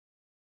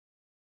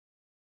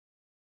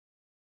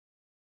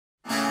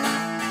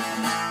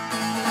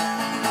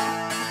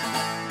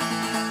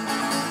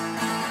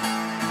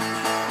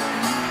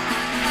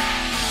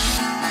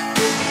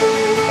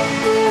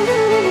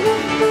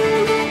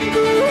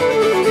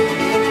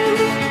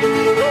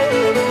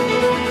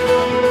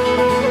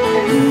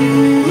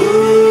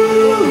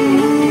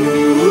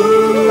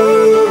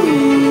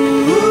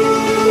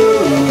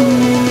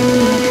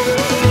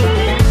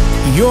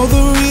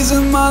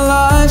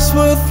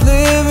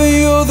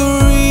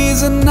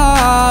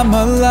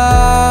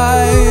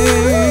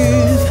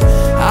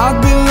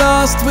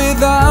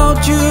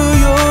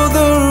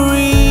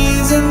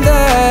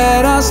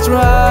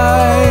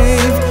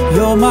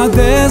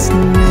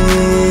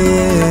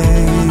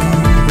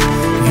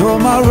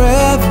my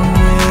reverie.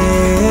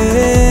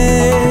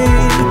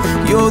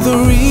 You're the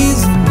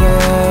reason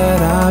that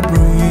I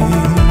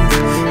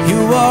breathe.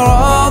 You are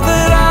all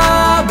that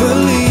I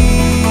believe.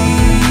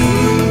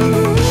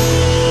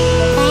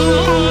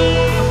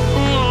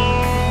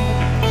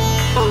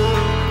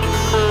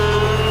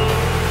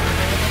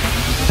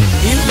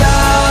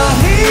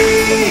 Ilahi,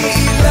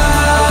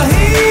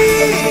 Ilahi,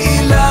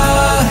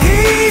 Ilahi,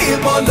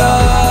 Maula.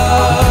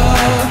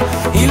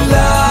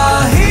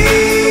 Ilahi,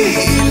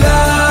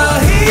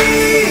 Ilahi,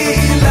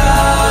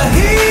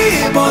 Ilahi,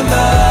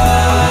 Maula.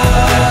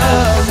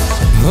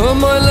 हो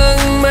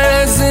मलंग मैं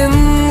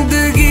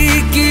जिंदगी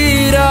की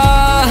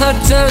राह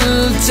चल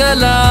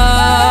चला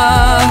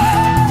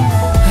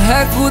है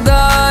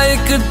खुदा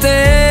एक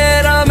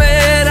तेरा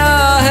मेरा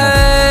है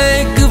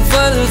एक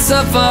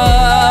फलसफा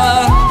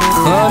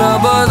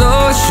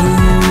खनाबादोश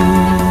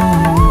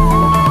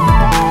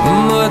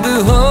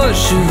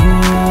मदहोश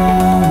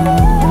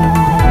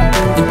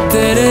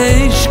तेरे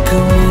इश्क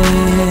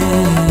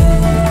में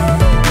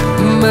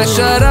मैं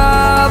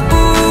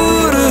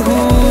शराबूर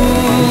हूँ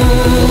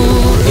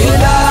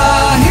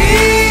Ilahi,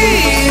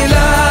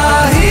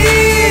 Ilahi,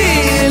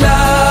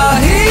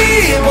 Ilahi,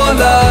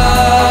 Maula.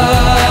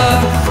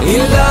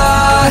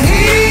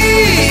 Ilahi,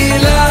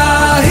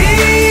 Ilahi,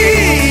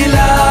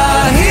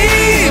 Ilahi,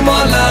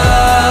 Maula.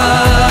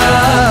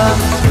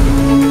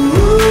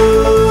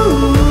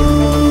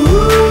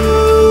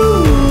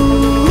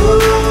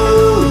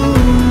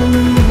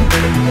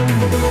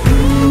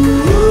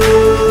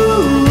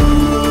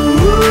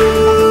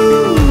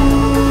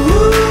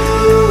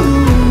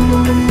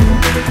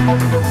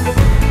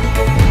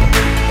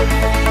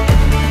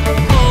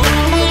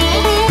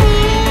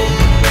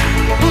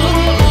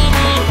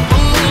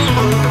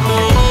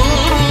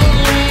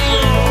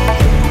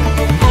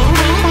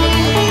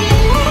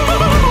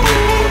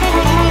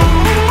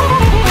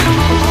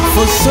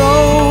 For so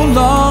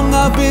long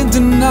I've been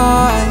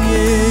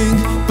denying,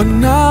 but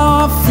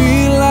now I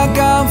feel like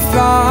I'm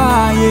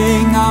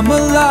flying. I'm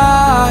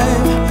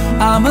alive,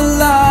 I'm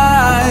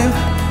alive,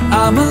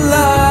 I'm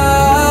alive.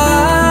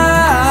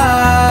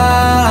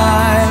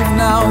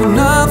 Now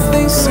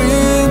nothing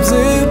seems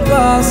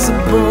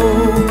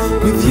impossible.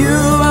 With you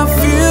I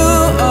feel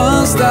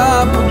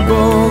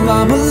unstoppable.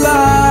 I'm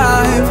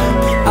alive,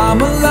 I'm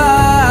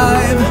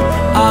alive,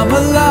 I'm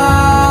alive.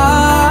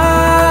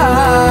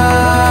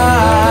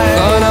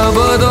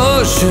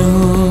 खनाबादोश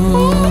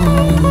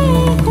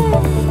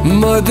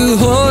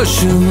मदहोश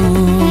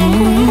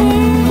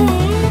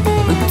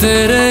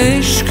तेरे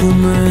इश्क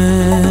में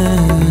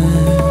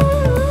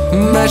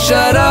मैं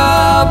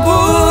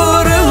शराबूर